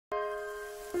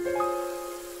Hey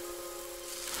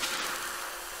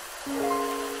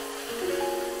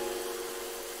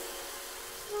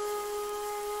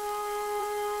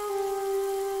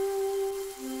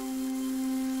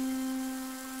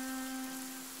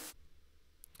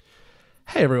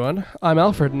everyone, I'm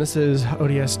Alfred and this is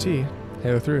ODST,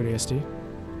 Halo 3 ODST.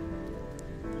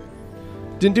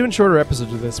 Didn't do a shorter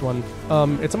episode of this one.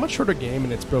 It's a much shorter game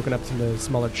and it's broken up into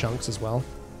smaller chunks as well.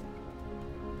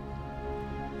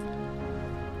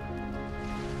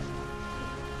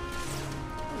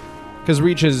 Because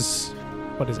Reach is,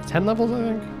 what is it, 10 levels I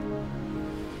think?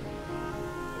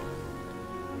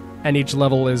 And each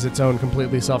level is its own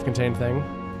completely self-contained thing.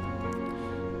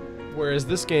 Whereas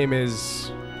this game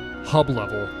is hub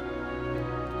level,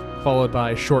 followed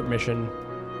by short mission,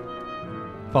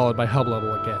 followed by hub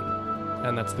level again.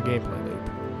 And that's the gameplay loop.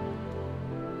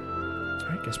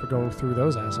 Alright, guess we're going through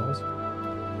those assholes.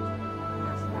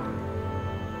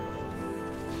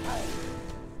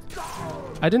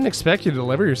 I didn't expect you to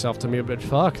deliver yourself to me, but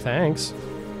fuck, thanks.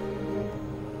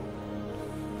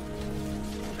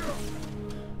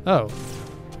 Oh.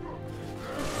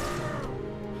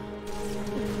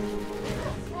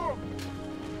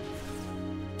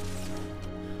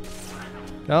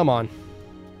 Come on.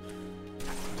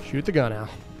 Shoot the gun out.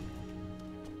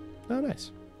 Oh, nice.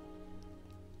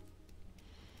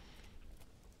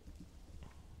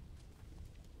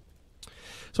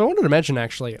 So I wanted to mention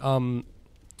actually,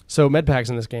 so med packs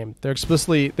in this game, they're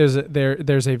explicitly there's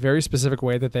a very specific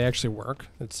way that they actually work.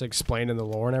 It's explained in the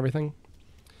lore and everything.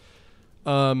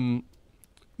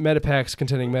 Medipacks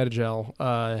containing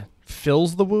Metagel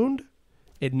fills the wound,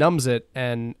 it numbs it,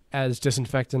 and as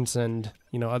disinfectants and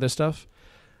other stuff.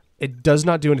 It does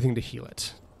not do anything to heal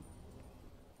it.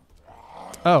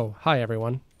 Oh, hi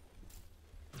everyone.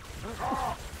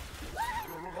 Oh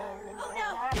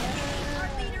no! Our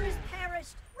leader has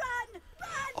perished! Run!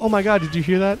 Run! Oh my god, did you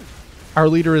hear that? Our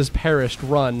leader has perished,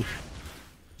 run.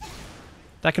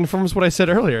 That confirms what I said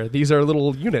earlier. These are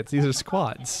little units, these are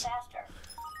squads.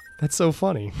 That's so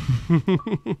funny.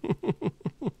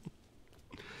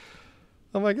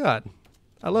 Oh my god.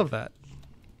 I love that.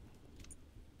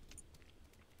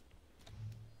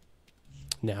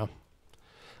 Now,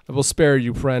 I will spare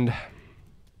you, friend.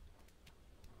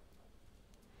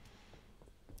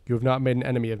 You have not made an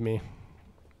enemy of me.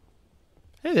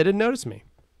 Hey, they didn't notice me.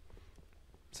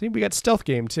 See, we got stealth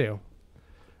game, too.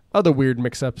 Other weird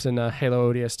mix-ups in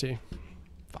Halo ODST.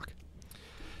 Fuck.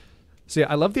 So yeah,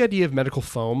 I love the idea of medical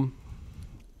foam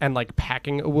and, like,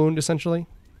 packing a wound, essentially.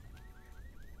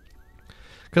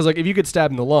 Because, like, if you get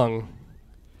stabbed in the lung,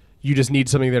 you just need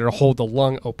something there to hold the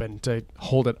lung open, to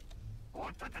hold it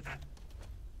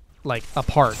like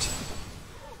apart,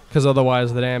 because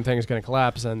otherwise the damn thing is going to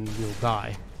collapse and you'll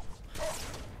die.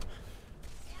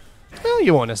 Well,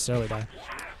 you won't necessarily die.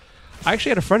 I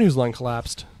actually had a friend whose lung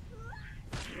collapsed.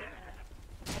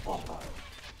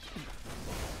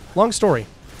 Long story.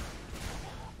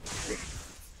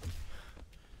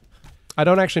 I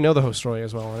don't actually know the whole story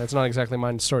as well, and it's not exactly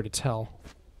my story to tell.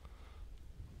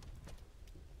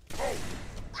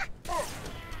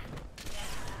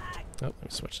 Oh, let me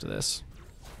switch to this.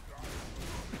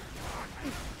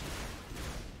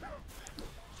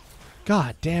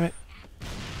 God damn it.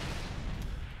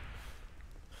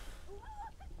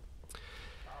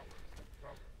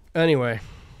 Anyway.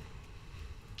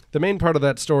 The main part of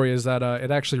that story is that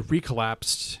it actually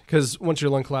recollapsed, because once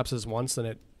your lung collapses once,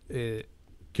 then it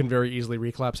can very easily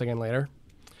recollapse again later.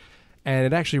 And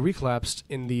it actually recollapsed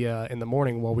in the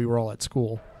morning while we were all at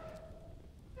school.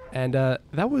 And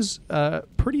that was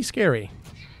pretty scary.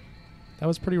 That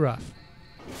was pretty rough.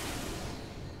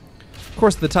 Of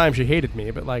course, at the time she hated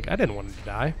me, but like I didn't want her to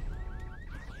die.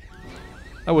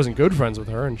 I wasn't good friends with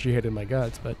her, and she hated my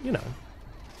guts, but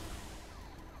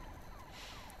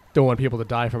don't want people to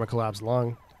die from a collapsed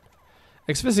lung.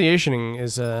 Asphyxiating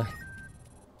is yeah,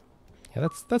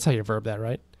 that's how you verb that,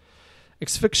 right?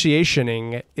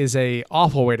 Asphyxiating is a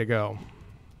awful way to go.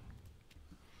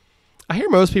 I hear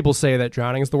most people say that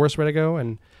drowning is the worst way to go,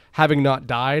 and having not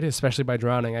died, especially by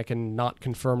drowning, I can not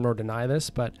confirm nor deny this,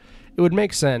 but it would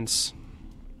make sense.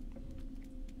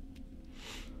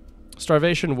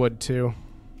 Starvation would too.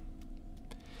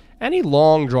 Any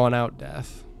long drawn out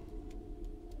death.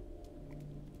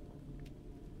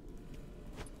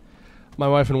 My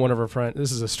wife and one of her friends,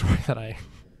 this is a story that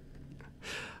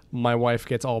my wife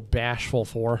gets all bashful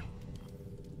for.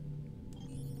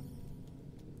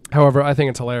 However, I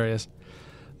think it's hilarious.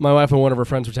 My wife and one of her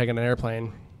friends were taking an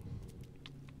airplane,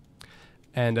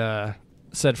 and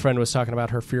said friend was talking about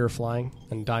her fear of flying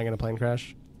and dying in a plane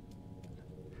crash.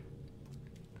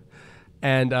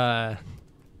 And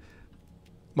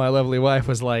my lovely wife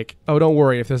was like, "Oh, don't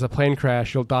worry. If there's a plane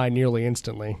crash, you'll die nearly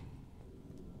instantly."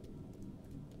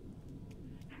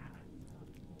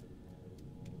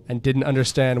 And didn't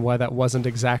understand why that wasn't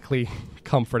exactly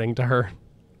comforting to her.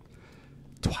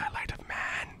 Twilight of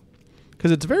Man.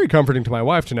 Because it's very comforting to my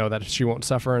wife to know that she won't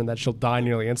suffer and that she'll die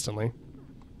nearly instantly.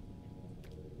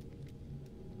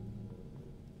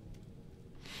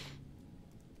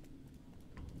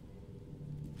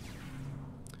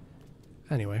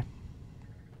 Anyway.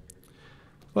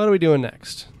 What are we doing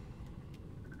next?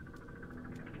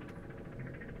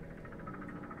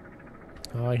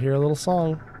 Oh, I hear a little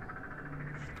song.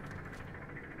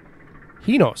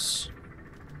 Hinos.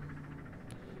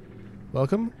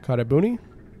 Welcome, Karabuni,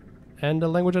 and a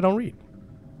language I don't read.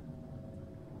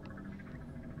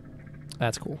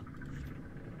 That's cool.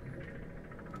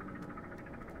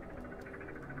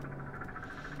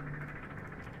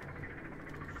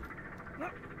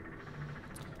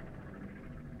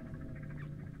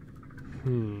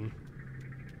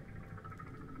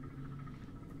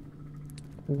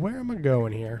 Where am I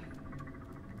going here?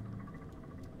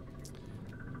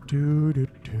 Do do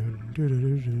do do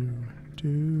do do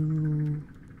do.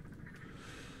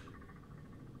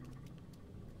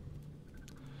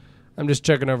 I'm just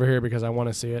checking over here because I want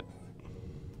to see it.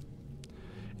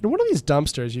 In one of these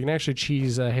dumpsters, you can actually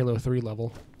cheese a Halo 3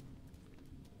 level.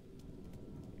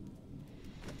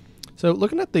 So,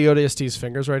 looking at the ODST's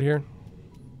fingers right here,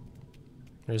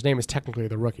 his name is technically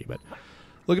the Rookie, but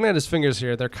looking at his fingers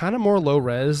here, they're kind of more low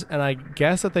res, and I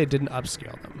guess that they didn't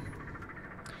upscale them.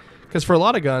 Because for a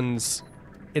lot of guns,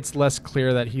 it's less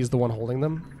clear that he's the one holding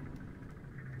them.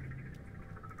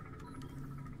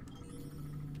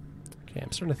 Okay,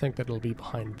 I'm starting to think that it'll be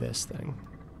behind this thing.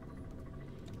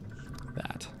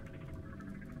 That.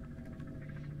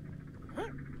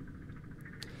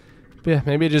 But yeah,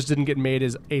 maybe it just didn't get made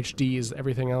as HD as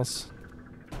everything else.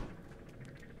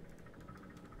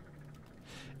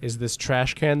 Is this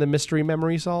trash can the mystery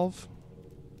memory solve?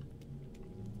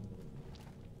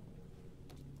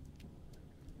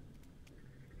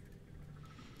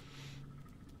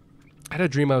 I had a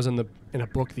dream I was in a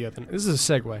book the other night. This is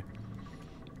a segue.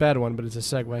 Bad one, but it's a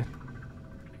segue.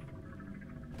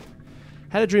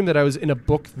 Had a dream that I was in a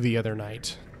book the other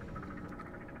night.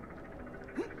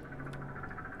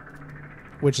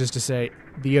 Which is to say,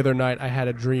 the other night I had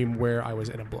a dream where I was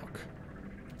in a book.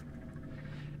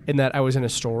 In that I was in a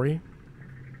story.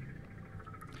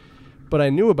 But I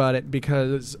knew about it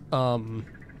because I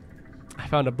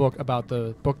found a book about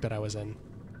the book that I was in.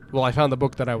 Well, I found the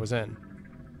book that I was in.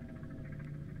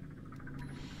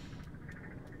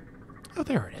 Oh,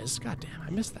 there it is. God damn, I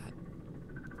missed that.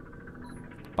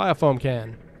 Buy a foam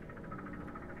can.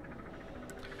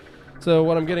 So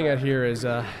what I'm getting at here is,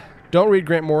 don't read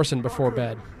Grant Morrison before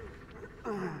bed.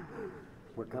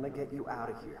 We're gonna get you out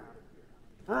of here.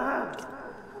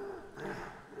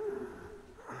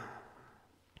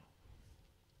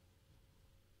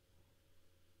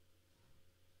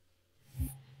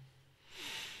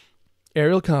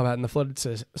 Aerial combat in the flooded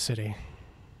city.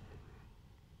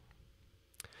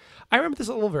 I remember this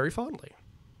level very fondly.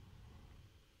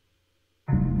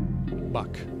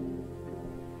 Buck.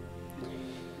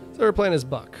 So we're playing as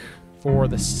Buck for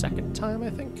the second time, I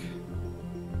think.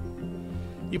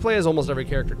 You play as almost every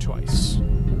character twice.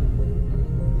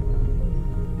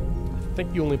 I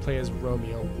think you only play as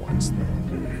Romeo once, though.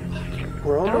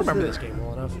 I don't remember this game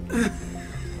well enough.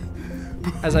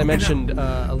 As I mentioned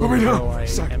a little ago,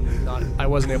 I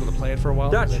wasn't able to play it for a while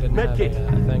because I didn't have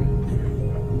a thing.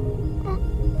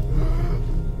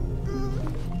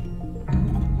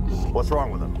 What's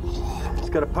wrong with him? He's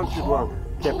got a punctured lung.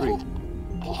 Can't breathe.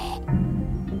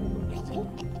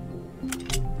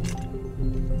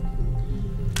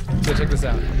 So check this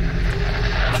out.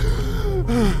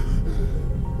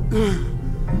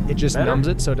 It just numbs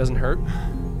it so it doesn't hurt.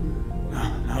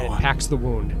 And it packs the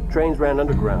wound. Trains ran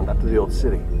underground up to the old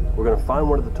city. We're gonna find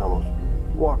one of the tunnels.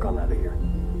 Walk on out of here.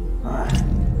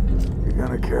 You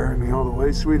gonna carry me all the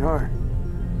way, sweetheart?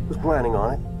 Was planning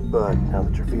on it, but now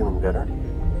that you're feeling better.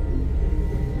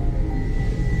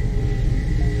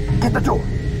 Get the door!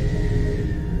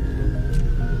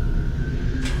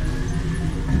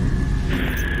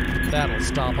 That'll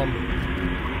stop him.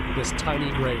 This tiny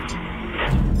grate.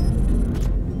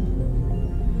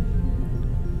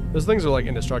 Those things are like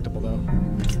indestructible, though.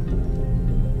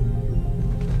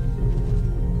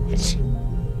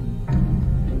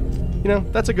 You know,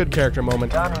 that's a good character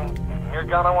moment. Johnny, you're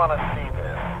gonna want to see this.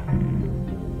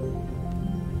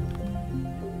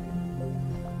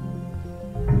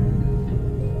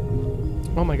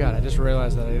 Oh my god, I just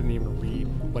realized that I didn't even read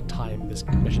what time this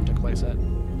mission took place at.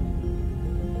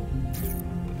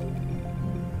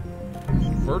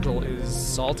 Virgil is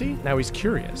salty. Now he's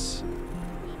curious.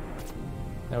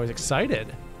 Now he's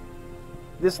excited.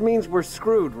 This means we're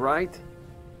screwed, right?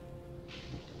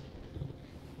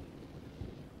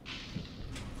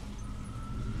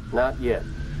 Not yet.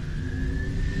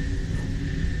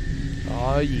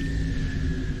 Aw, yeah.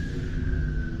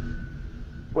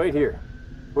 Wait here.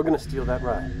 We're gonna steal that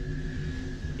ride.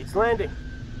 It's landing.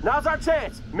 Now's our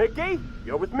chance. Mickey,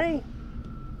 you're with me.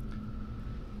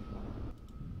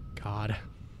 God.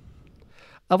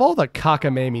 Of all the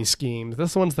cockamamie schemes,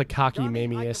 this one's the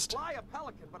cocky-mamiest. Fly a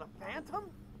pelican, but a phantom?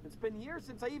 It's been years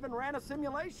since I even ran a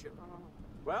simulation.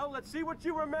 Well, let's see what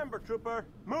you remember, Trooper.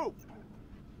 Move.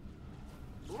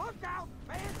 Look out,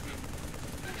 Banshee!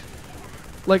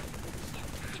 Like,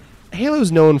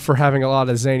 Halo's known for having a lot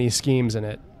of zany schemes in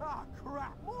it. Ah,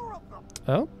 crap, more of them!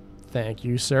 Oh, thank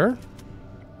you, sir.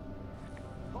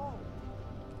 Oh,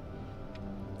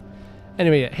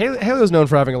 Anyway, yeah, Halo's known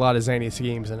for having a lot of zany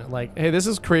schemes in it. Like, hey, this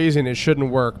is crazy and it shouldn't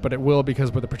work, but it will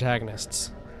because we're the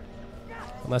protagonists.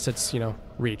 Unless it's, you know,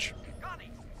 Reach.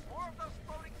 Gunny, more of those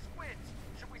floating squids.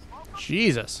 Should we smoke them?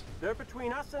 Jesus. They're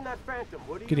between us and that phantom.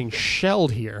 What do you Getting think?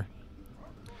 shelled here.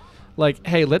 Like,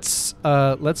 hey, let's put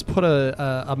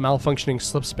a malfunctioning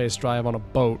slip space drive on a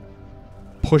boat,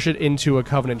 push it into a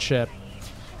Covenant ship,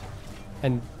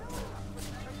 and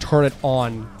turn it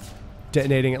on,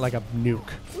 detonating it like a nuke.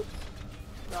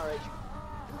 Sorry.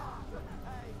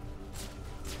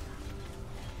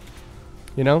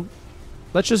 You know?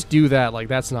 Let's just do that. Like,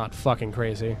 that's not fucking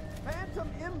crazy. Phantom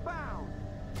inbound!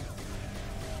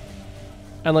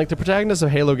 And like the protagonists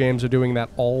of Halo games are doing that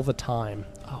all the time.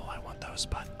 Oh, I want those,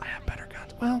 but I have better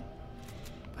guns. Well,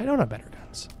 I don't have better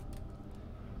guns.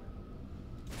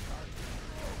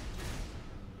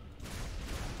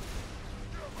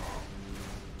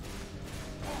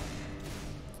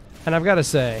 And I've got to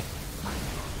say,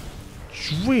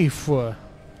 Dreef.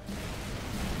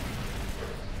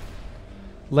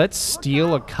 Let's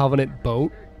steal a Covenant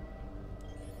boat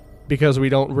because we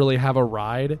don't really have a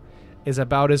ride is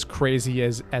about as crazy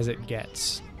as it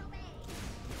gets.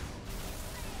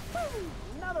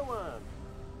 Another one.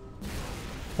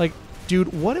 Like,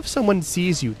 dude, what if someone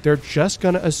sees you? They're just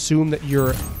gonna assume that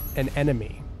you're an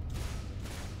enemy.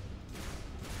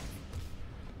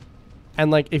 And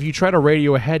like, if you try to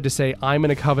radio ahead to say, I'm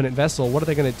in a Covenant vessel, what are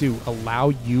they gonna do? Allow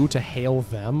you to hail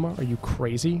them? Are you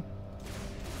crazy?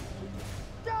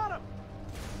 Got him!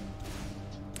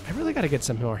 I really gotta get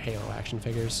some more Halo action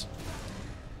figures.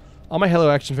 All my Halo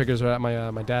action figures are at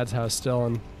my dad's house still,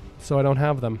 and so I don't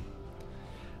have them.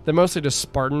 They're mostly just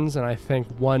Spartans, and I think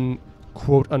one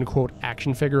quote-unquote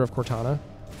action figure of Cortana.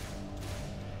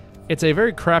 It's a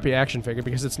very crappy action figure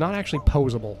because it's not actually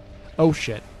posable. Oh,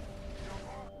 shit.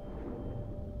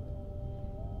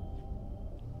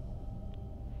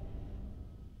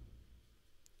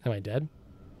 Am I dead?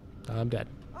 I'm dead.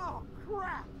 Oh,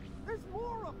 crap! There's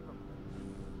more of them!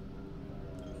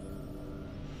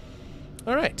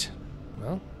 All right.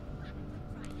 Well,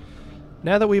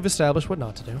 now that we've established what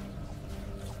not to do.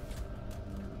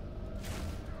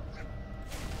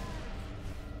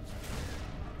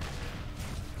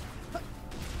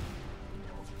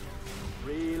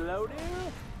 Reloading.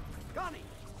 Gunny,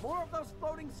 more of those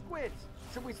floating squids.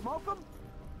 Should we smoke them?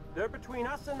 They're between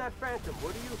us and that phantom.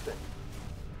 What do you think?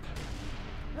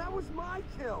 That was my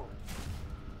kill.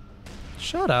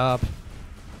 Shut up.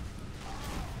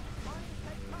 Try and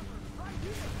take cover right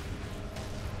here.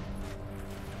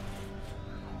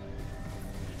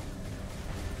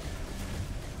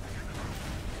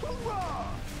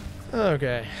 Hoorah!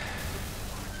 Okay.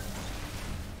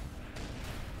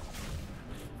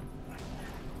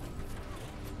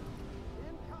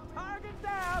 Target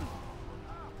down!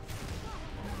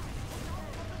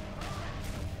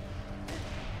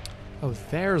 Oh,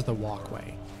 there's the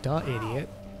walkway. Duh, idiot.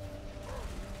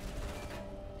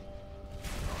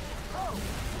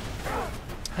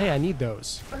 Hey, I need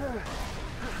those. That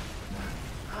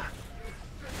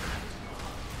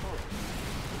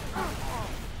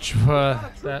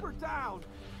Trooper down!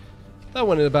 that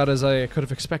went about as I could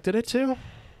have expected it to.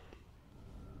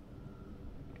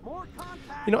 More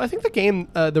contact! You know, I think the game,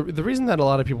 the reason that a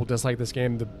lot of people dislike this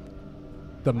game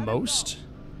the most,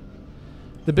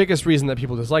 the biggest reason that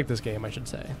people dislike this game, I should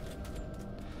say,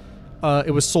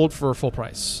 it was sold for full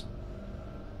price.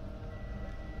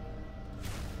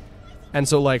 And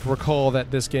so, like, recall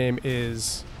that this game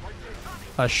is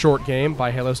a short game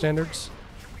by Halo standards,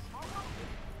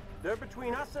 They're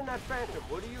between us and that phantom.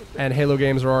 What do you think? and Halo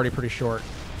games are already pretty short.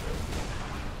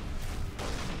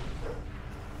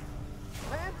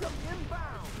 Phantom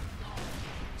inbound!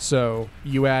 So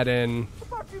you add in, I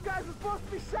thought you guys were supposed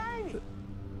to be shiny!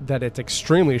 that it's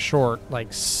extremely short,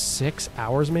 like 6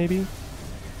 hours maybe,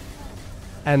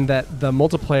 and that the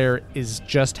multiplayer is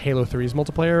just Halo 3's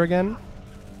multiplayer again.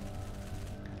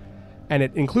 And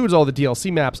it includes all the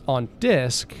DLC maps on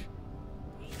disc,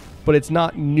 but it's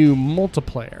not new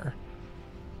multiplayer.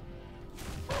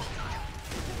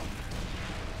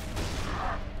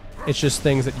 It's just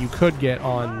things that you could get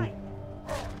on...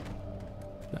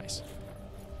 Nice.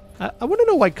 I want to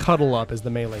know why Cuddle Up is the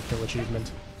melee kill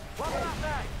achievement.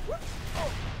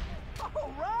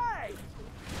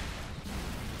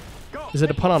 Is it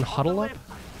a pun on Huddle Up?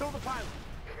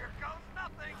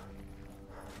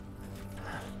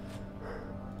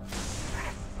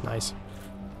 Nice.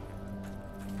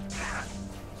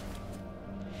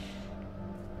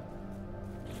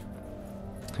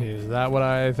 Is that what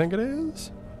I think it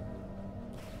is?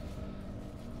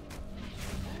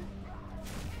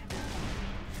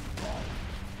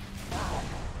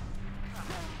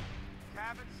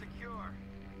 Cabin secure.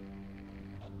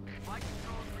 Flight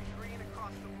controls read green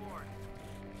across the board.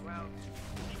 Well,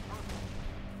 she's purple,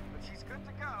 but she's good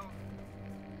to go.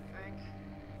 I think.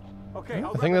 Okay, Yeah,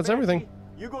 I'll I grab think the that's everything. Banshee.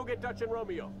 You go get Dutch and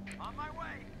Romeo. On my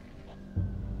way.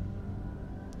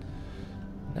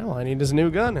 Now all I need is a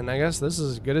new gun, and I guess this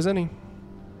is as good as any.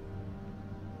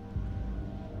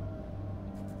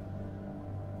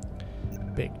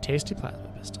 Big, tasty plasma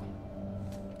pistol.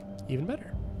 Even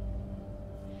better.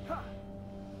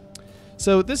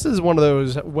 So this is one of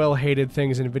those well-hated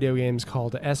things in video games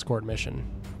called an escort mission.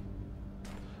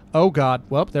 Oh god,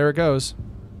 well, there it goes.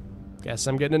 Guess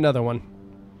I'm getting another one.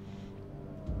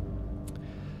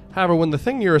 However, when the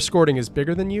thing you're escorting is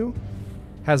bigger than you,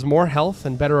 has more health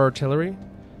and better artillery,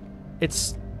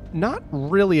 it's not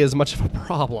really as much of a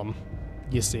problem,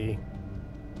 you see.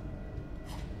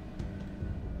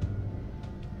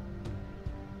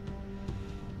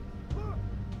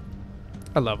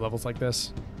 I love levels like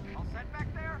this. All set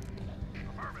back there?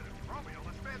 Affirmative. Romeo,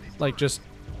 let's man these Like just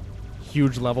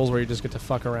huge levels where you just get to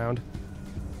fuck around.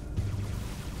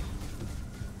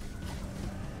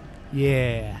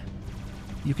 Yeah.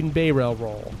 You can bay rail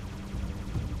roll.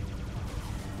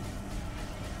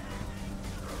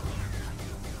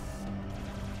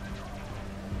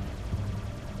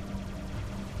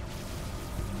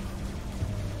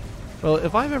 Well,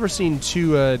 if I've ever seen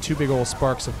two big old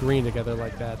sparks of green together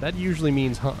like that, that usually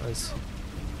means hunters.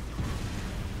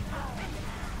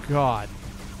 God.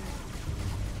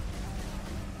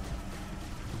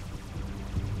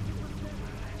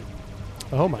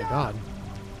 Oh my god.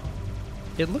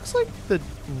 It looks like the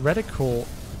reticle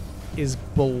is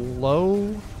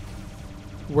below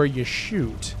where you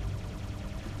shoot.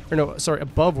 Or no, sorry,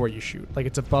 above where you shoot. Like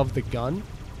it's above the gun.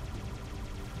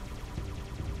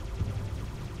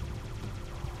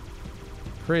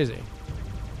 Crazy.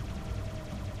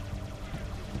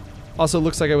 Also,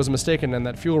 looks like I was mistaken, and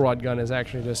that fuel rod gun is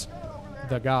actually just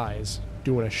the guys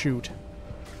doing a shoot.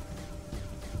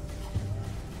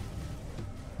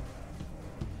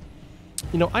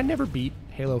 You know, I never beat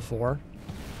Halo 4.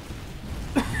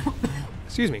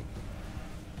 Excuse me.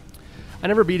 I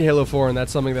never beat Halo 4, and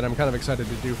that's something that I'm kind of excited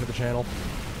to do for the channel.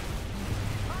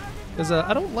 Because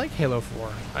I don't like Halo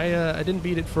 4. I didn't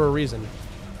beat it for a reason.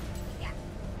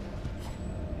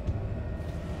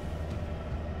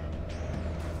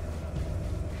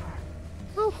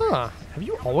 Oh, huh. Have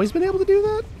you always been able to do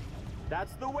that?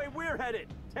 That's the way we're headed.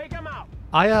 Take him out.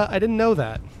 I didn't know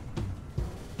that.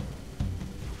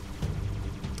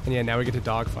 And yeah, now we get to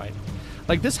dogfight.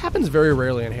 Like, this happens very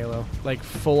rarely in Halo. Like,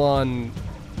 full-on...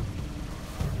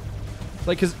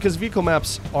 Like, because vehicle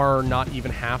maps are not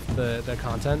even half the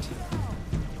content.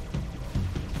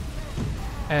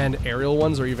 And aerial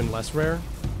ones are even less rare.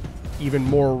 Even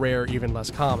more rare, even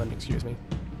less common, excuse me.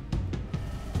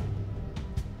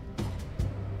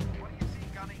 What do you see,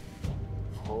 Gunny?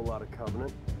 A whole lot of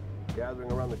Covenant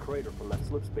gathering around the crater from that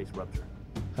slip space rupture.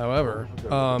 However,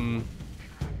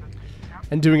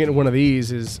 and doing it in one of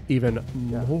these is even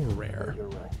more rare. You're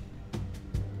right.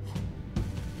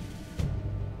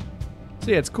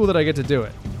 So yeah, it's cool that I get to do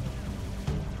it.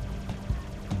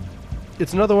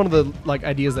 It's another one of the like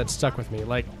ideas that stuck with me.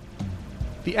 Like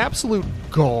the absolute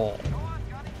gall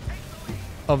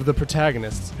of the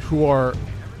protagonists who are,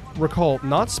 recall,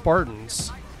 not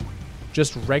Spartans,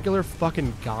 just regular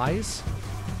fucking guys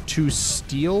to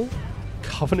steal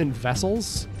Covenant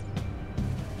vessels.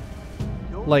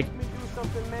 Like,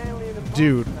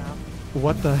 dude,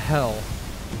 what the hell?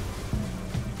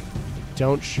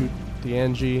 Don't shoot the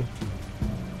NG.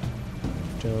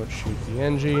 Don't shoot the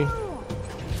NG.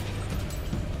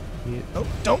 Oh,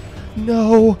 don't!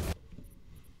 No!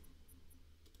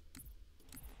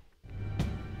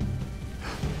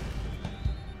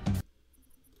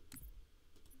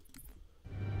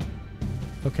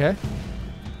 Okay.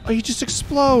 Oh, he just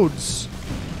explodes.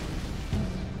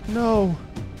 No.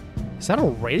 Is that a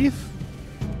Wraith?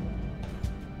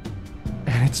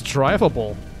 And it's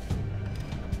drivable.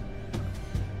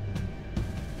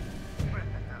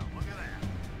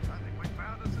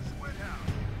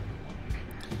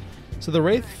 So the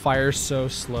Wraith fires so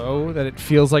slow that it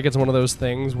feels like it's one of those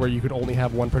things where you could only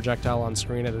have one projectile on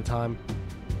screen at a time.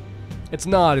 It's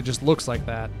not, it just looks like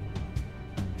that.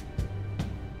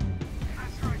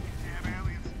 That's right, you damn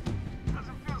aliens.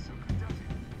 Doesn't feel so good, does it?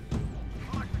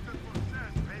 Well, like the good book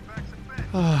says, payback's a bitch.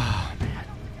 Ah, man. I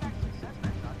don't think it actually says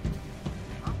that, Johnny.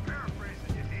 I'm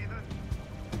paraphrasing you, heathen.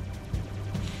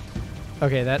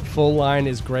 Okay, that full line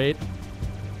is great. Ranch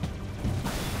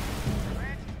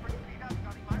is pretty beat up,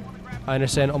 Johnny. Might want to grab I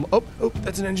understand. Oh,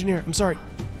 that's an engineer. I'm sorry.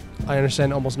 I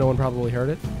understand almost no one probably heard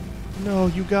it. No,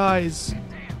 you guys.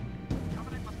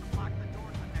 Covenant must have blocked the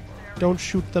door to the next area. Don't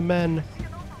shoot the men. See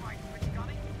an override switch,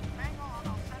 Johnny. Hang on,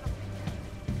 I'll set up.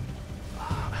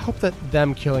 I hope that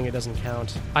them killing it doesn't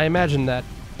count. I imagine that.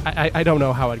 I don't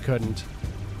know how it couldn't.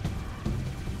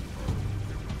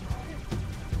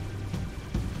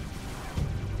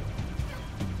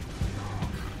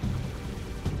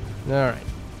 Alright.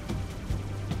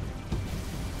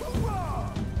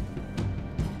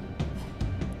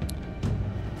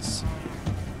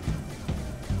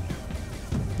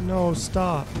 No,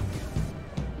 stop.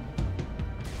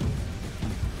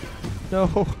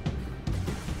 No.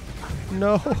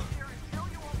 No. Here until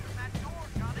you open that door,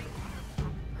 Johnny.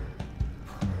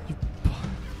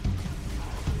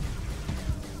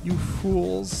 You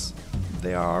fools.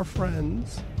 They are our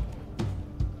friends.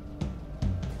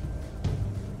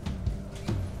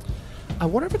 I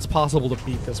wonder if it's possible to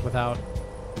beat this without...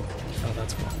 Oh,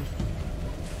 that's fun.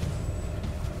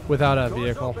 Without a Doors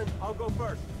vehicle. open. I'll go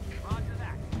first. Roger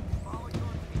that. Follow your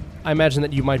lead. I imagine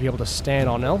that you might be able to stand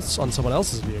on someone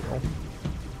else's vehicle.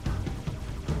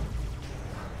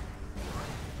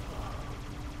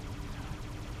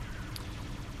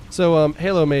 So,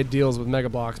 Halo made deals with Mega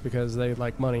Bloks because they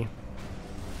like money.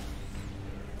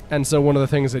 And so one of the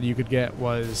things that you could get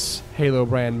was Halo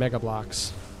brand Mega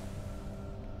Bloks.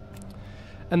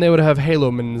 And they would have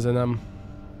Halomans in them.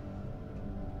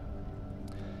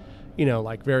 You know,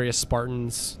 like various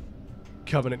Spartans,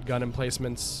 Covenant gun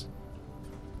emplacements.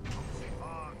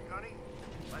 Gunny,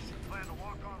 unless you plan to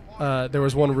walk on water. There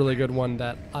was one really good one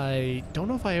that I don't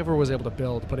know if I ever was able to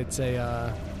build, but it's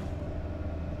a...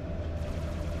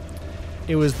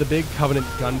 it was the big Covenant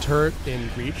gun turret in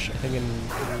Reach, I think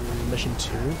in Mission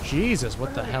 2. Jesus,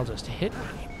 what the hell just hit me?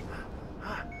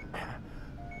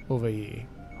 Over here.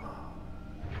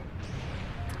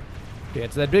 Yeah,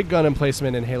 it's that big gun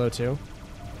emplacement in Halo 2.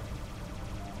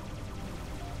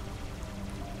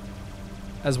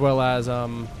 As well as,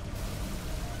 oh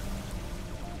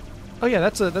yeah,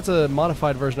 that's a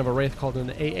modified version of a Wraith called an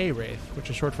AA Wraith, which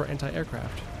is short for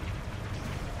anti-aircraft.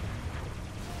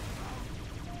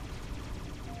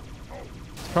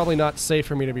 It's probably not safe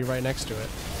for me to be right next to it,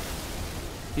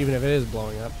 even if it is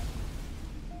blowing up.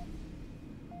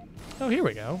 Oh, here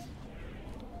we go.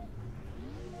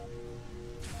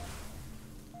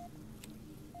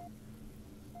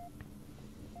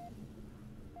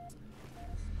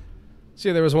 So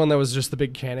yeah, there was one that was just the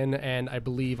big cannon, and I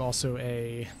believe also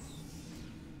a...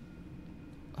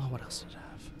 Oh, what else did it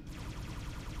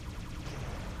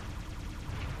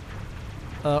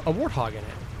have? A Warthog in it,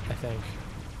 I think.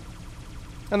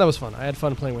 And that was fun. I had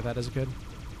fun playing with that as a kid.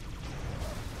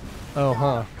 Oh,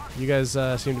 huh. You guys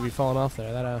seem to be falling off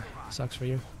there. That sucks for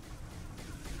you.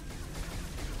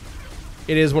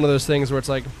 It is one of those things where it's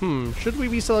like, should we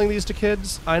be selling these to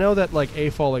kids? I know that, like,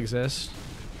 AFOL exists.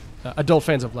 Adult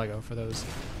fans of Lego, for those.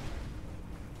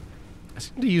 I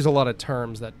seem to use a lot of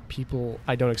terms that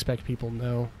I don't expect people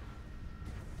know.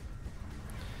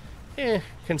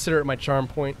 Consider it my charm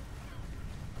point.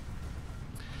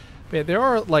 But yeah, there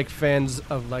are, like, fans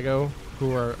of Lego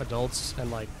who are adults, and,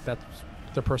 like, that's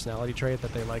their personality trait,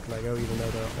 that they like Lego even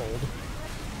though they're old.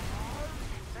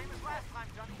 Same as last time,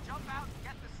 Johnny. Jump out and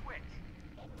get the switch.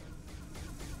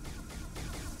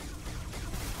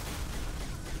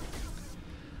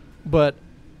 But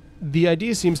the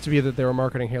idea seems to be that they were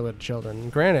marketing Halo to children.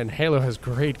 Granted, Halo has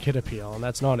great kid appeal, and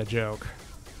that's not a joke.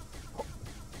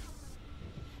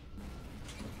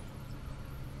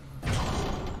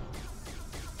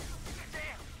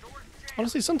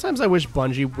 Honestly, sometimes I wish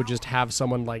Bungie would just have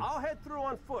someone like... I'll head through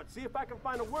on foot, see if I can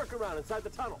find a workaround inside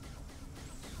the tunnel.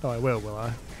 Oh, I will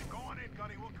I? Go on in,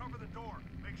 Gunny. We'll cover the door.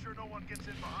 Make sure no one gets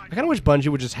in behind I kind of wish Bungie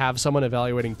would just have someone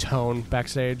evaluating tone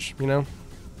backstage, you know?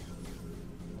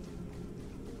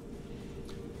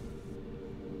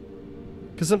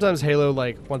 Because sometimes Halo,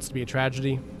 like, wants to be a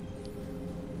tragedy.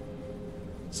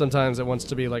 Sometimes it wants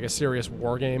to be, like, a serious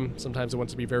war game. Sometimes it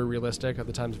wants to be very realistic.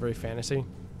 Other times very fantasy.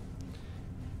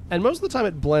 And most of the time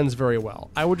it blends very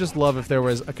well. I would just love if there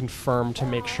was a confirm to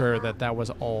make sure that that was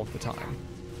all of the time.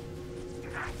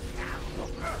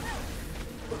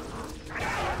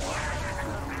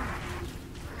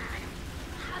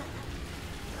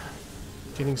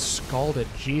 Getting scalded,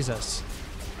 Jesus.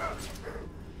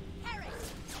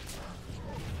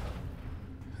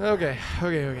 Okay.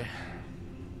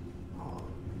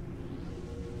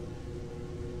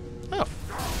 Oh.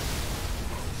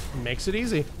 Makes it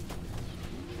easy.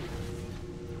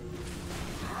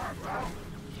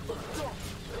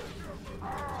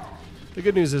 The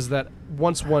good news is that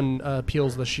once one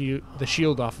peels the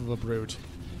shield off of a brute,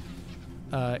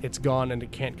 it's gone and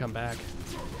it can't come back.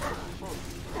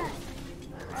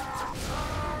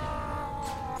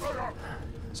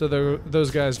 So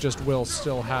those guys just will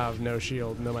still have no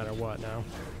shield no matter what now.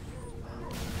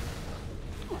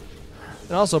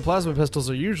 And also, plasma pistols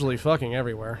are usually fucking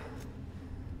everywhere.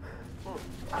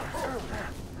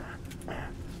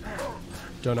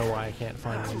 Don't know why I can't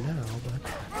find one now,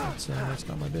 but that's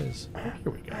not my biz. Oh,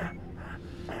 here we go.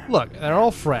 Look, they're all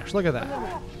fresh. Look at that.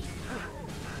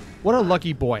 What a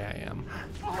lucky boy I am.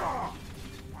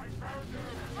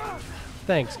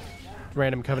 Thanks,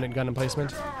 random Covenant gun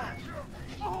emplacement.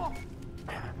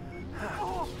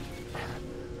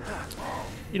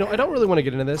 You know, I don't really want to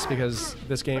get into this because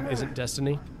this game isn't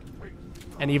Destiny.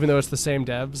 And even though it's the same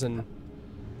devs and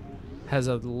has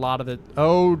a lot of it...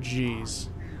 Oh, jeez.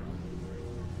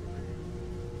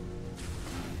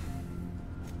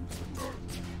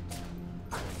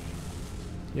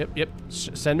 Yep.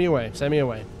 Send me away. Send me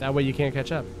away. That way you can't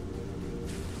catch up.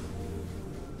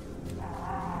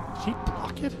 Did he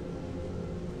block it?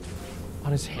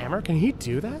 On his hammer? Can he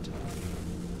do that?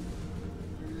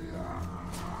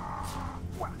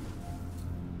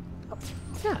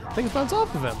 Yeah, things bounce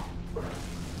off of him.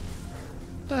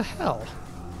 The hell?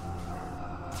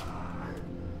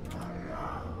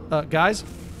 Guys?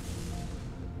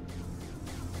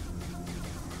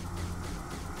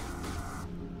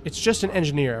 It's just an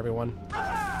engineer, everyone.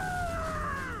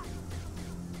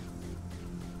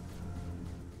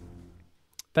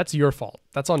 That's your fault.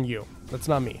 That's on you. That's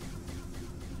not me.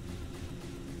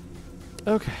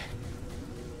 Okay.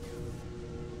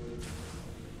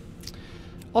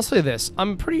 I'll say this.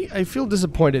 I feel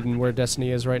disappointed in where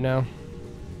Destiny is right now.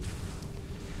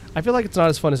 I feel like it's not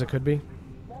as fun as it could be.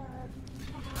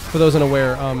 For those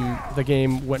unaware, the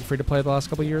game went free to play the last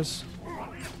couple of years.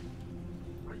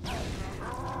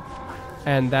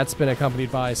 And that's been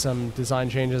accompanied by some design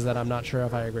changes that I'm not sure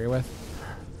if I agree with.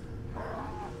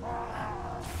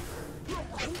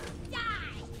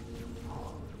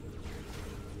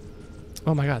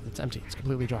 Oh my god, it's empty. It's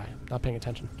completely dry. Not paying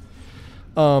attention.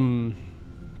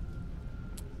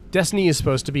 Destiny is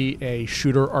supposed to be a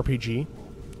shooter RPG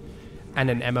and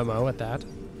an MMO at that.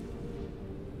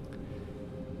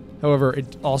 However,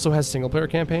 it also has single-player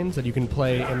campaigns that you can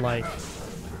play in, like,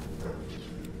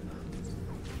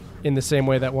 in the same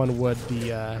way that one would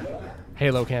the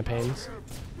Halo campaigns,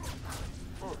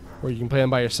 where you can play them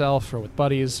by yourself or with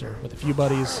buddies or with a few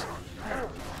buddies,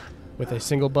 with a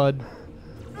single bud.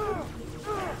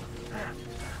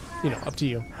 You know, up to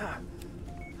you.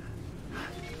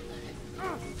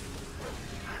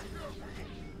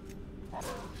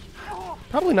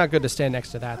 Probably not good to stand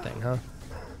next to that thing, huh?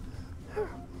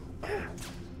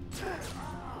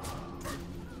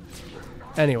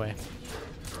 Anyway.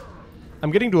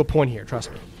 I'm getting to a point here,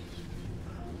 trust me.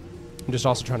 I'm just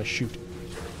also trying to shoot.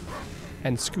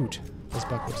 And scoot, as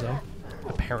Buck would say.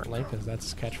 Apparently, because that's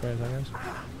his catchphrase, I guess.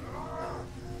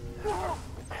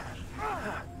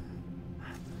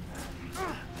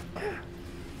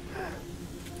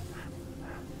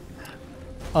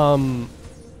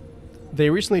 They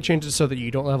recently changed it so that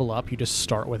you don't level up, you just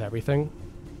start with everything.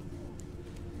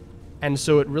 And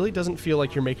so it really doesn't feel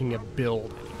like you're making a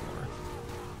build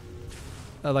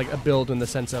anymore. Like a build in the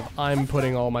sense of, I'm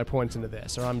putting all my points into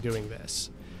this, or I'm doing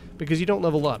this. Because you don't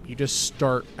level up, you just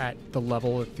start at the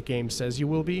level that the game says you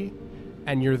will be,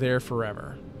 and you're there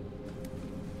forever.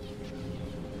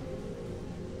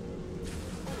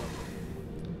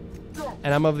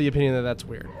 And I'm of the opinion that that's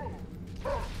weird.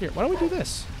 Here, why don't we do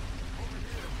this?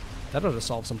 That ought to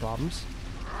solve some problems.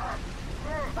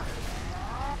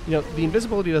 You know, the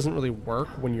invisibility doesn't really work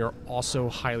when you're also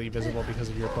highly visible because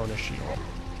of your bonus shield.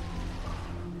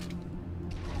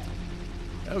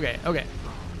 Okay, okay.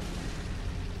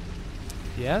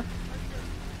 Yeah?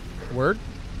 Word?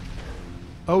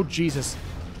 Oh, Jesus.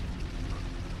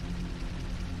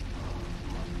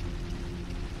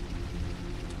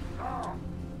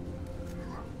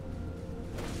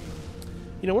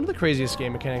 You know, one of the craziest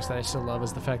game mechanics that I still love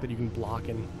is the fact that you can block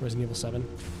in Resident Evil 7.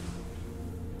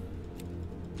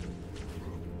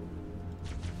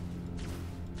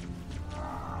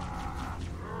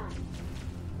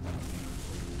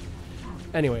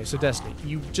 Anyway, so Destiny,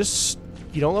 you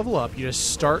don't level up, you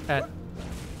just start at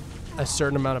a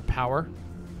certain amount of power,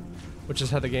 which is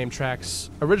how the game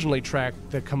originally tracked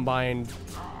the combined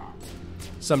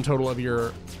sum total of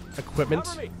your equipment.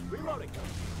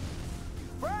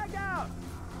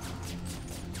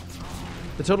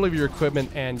 The total of your equipment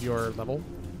and your level.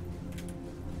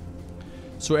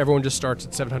 So everyone just starts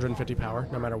at 750 power,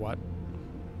 no matter what.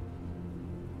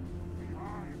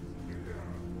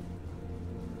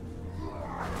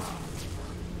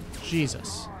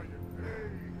 Jesus.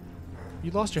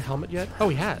 You lost your helmet yet? Oh,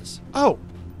 he has. Oh!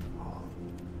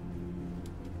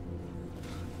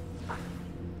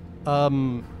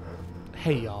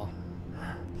 Hey, y'all.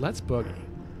 Let's boogie.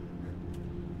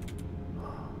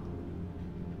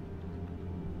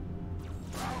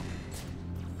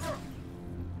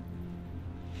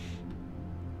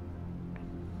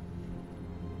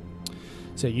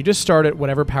 So you just start at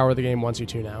whatever power the game wants you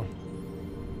to now.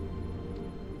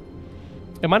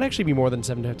 It might actually be more than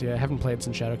 750. I haven't played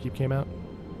since Shadowkeep came out.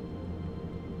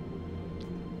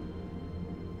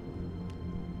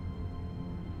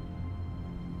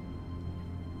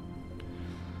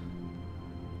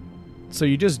 So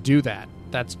you just do that.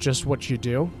 That's just what you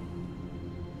do.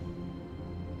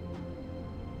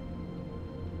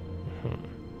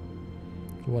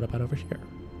 What about over here?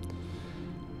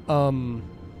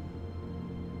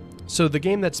 So the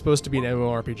game that's supposed to be an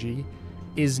MMORPG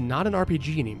is not an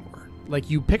RPG anymore. Like,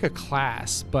 you pick a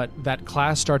class, but that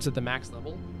class starts at the max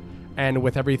level, and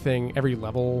with everything, every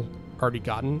level already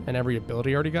gotten, and every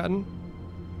ability already gotten.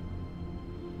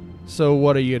 So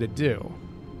what are you to do?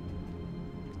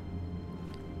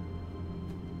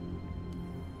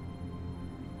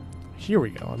 Here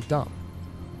we go, I'm dumb.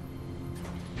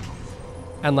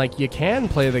 And, like, you can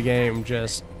play the game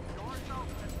just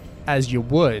as you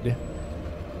would,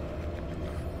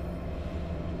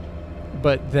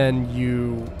 but then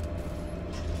you,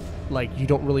 like, you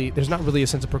don't really, there's not really a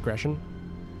sense of progression,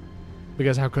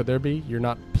 because how could there be? You're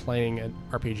not playing an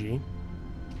RPG.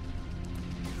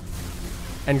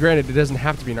 And granted, it doesn't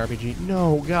have to be an RPG.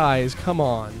 No, guys, come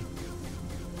on.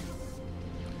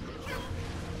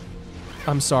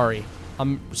 I'm sorry.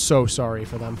 I'm so sorry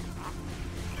for them.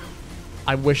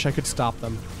 I wish I could stop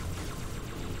them.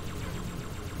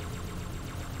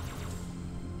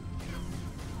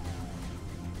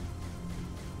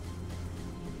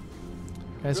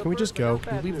 Guys, can we just go?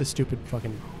 Can we leave this stupid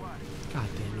fucking... God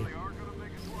damn you.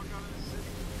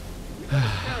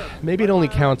 Maybe it only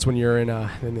counts when you're in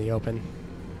the open.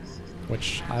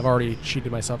 Which, I've already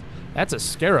cheated myself. That's a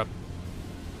scarab.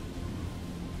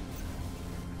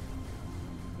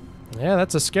 Yeah,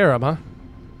 that's a scarab, huh?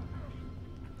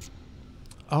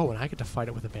 Oh, and I get to fight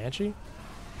it with a banshee?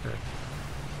 Sure.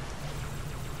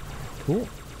 Cool.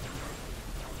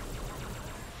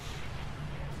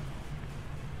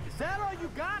 Is that all you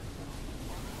got?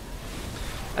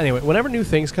 Anyway, whenever new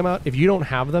things come out, if you don't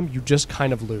have them, you just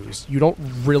kind of lose. You don't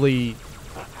really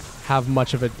have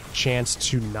much of a chance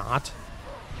to not.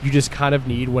 You just kind of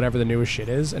need whatever the newest shit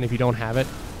is, and if you don't have it,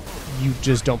 you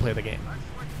just don't play the game.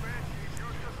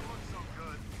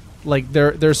 Like,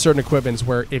 there's certain equipments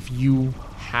where if you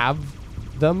have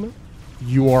them,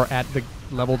 you are at the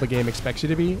level the game expects you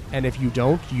to be, and if you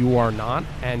don't, you are not,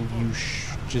 and you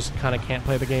just kind of can't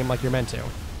play the game like you're meant to.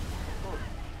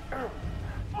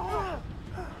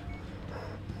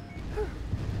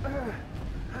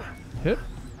 Hit.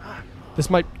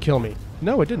 This might kill me.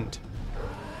 No, it didn't.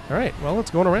 Alright, well, let's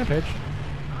go on a rampage.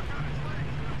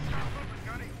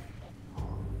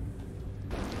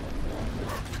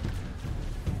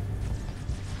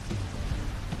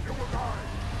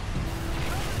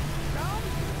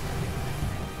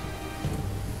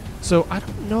 So, I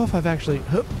don't know if I've actually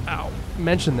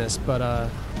mentioned this, but,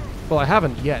 well, I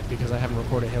haven't yet because I haven't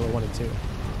recorded Halo 1 and 2.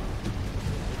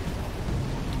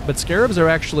 But scarabs are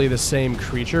actually the same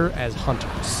creature as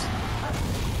hunters.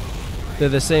 They're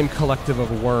the same collective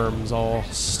of worms all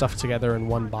stuffed together in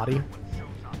one body,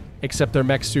 except their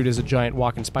mech suit is a giant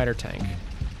walking spider tank.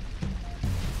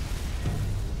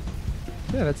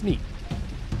 Yeah, that's neat.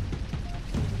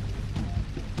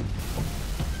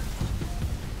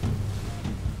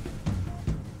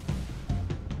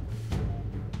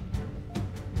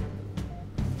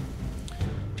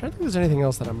 I'm trying to think if there's anything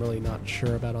else that I'm really not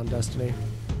sure about on Destiny.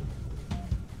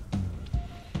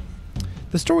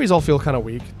 The stories all feel kind of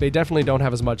weak. They definitely don't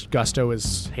have as much gusto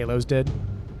as Halo's did.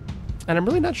 And I'm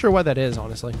really not sure why that is,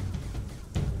 honestly.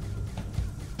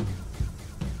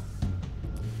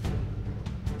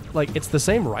 like, it's the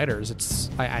same writers.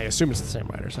 I assume it's the same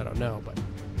writers. I don't know, but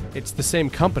it's the same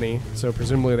company, so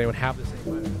presumably they would have the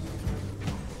same writers.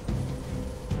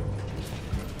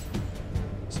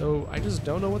 So I just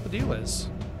don't know what the deal is.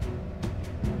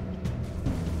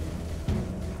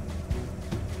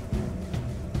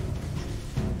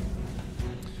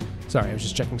 Sorry, I was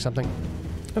just checking something.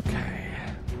 Okay.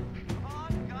 Come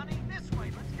on, Gunny, this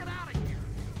way. Let's get out of here.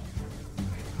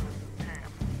 Damn.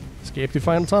 Escape through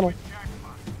final tunnel.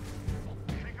 Jackpot.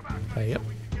 Think about cutting Yep. so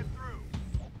we can get through.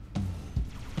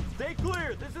 Stay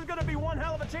clear. This is gonna be one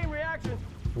hell of a chain reaction.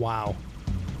 Wow.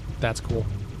 That's cool.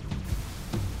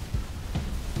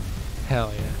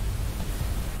 Hell yeah.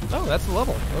 Oh, that's the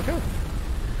level. Okay.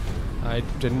 I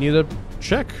didn't need to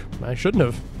check. I shouldn't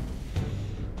have.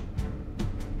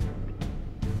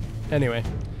 Anyway.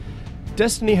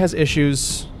 Destiny has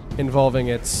issues involving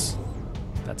its...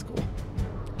 That's cool.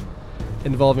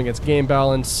 Involving its game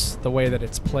balance, the way that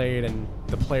it's played, and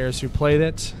the players who played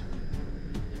it.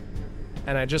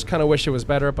 And I just kind of wish it was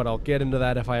better, but I'll get into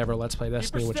that if I ever Let's Play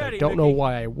Destiny, which I steady, don't know Mickey.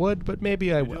 why I would, but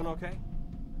maybe I You will. doing okay?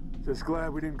 Just glad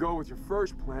we didn't go with your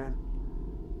first plan.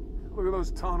 Look at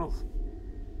those tunnels.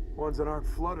 Ones that aren't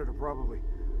flooded are probably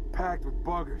packed with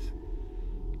buggers.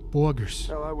 Boogers.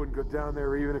 Hell, I wouldn't go down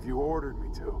there even if you ordered me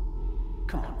to.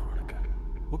 Come on, Veronica.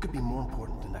 What could be more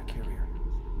important than that carrier?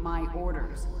 My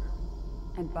orders.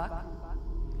 And Buck,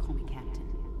 call me Captain.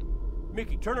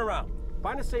 Mickey, turn around.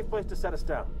 Find a safe place to set us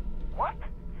down. What?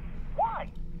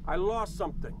 Why? I lost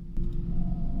something.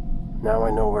 Now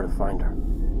I know where to find her.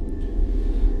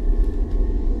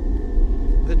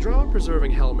 The draw of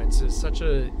preserving helmets is such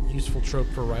a useful trope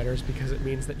for writers because it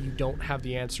means that you don't have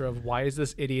the answer of why is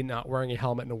this idiot not wearing a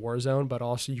helmet in a war zone, but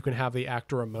also you can have the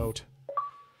actor emote.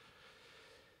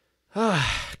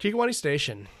 Kikiwani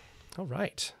Station. All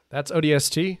right. That's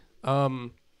ODST.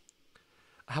 How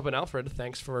about Alfred?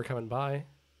 Thanks for coming by.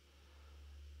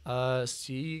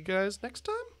 See you guys next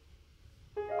time?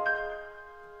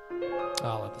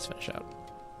 I'll let this finish out.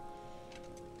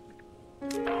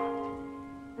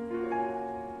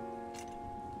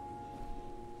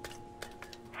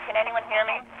 Can anyone hear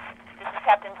me? This is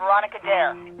Captain Veronica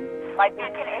Dare. My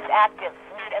beacon is active.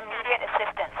 Need immediate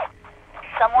assistance.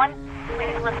 Someone,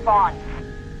 please respond.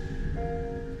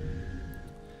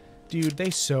 Dude, they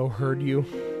so heard you.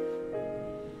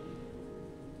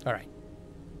 All right.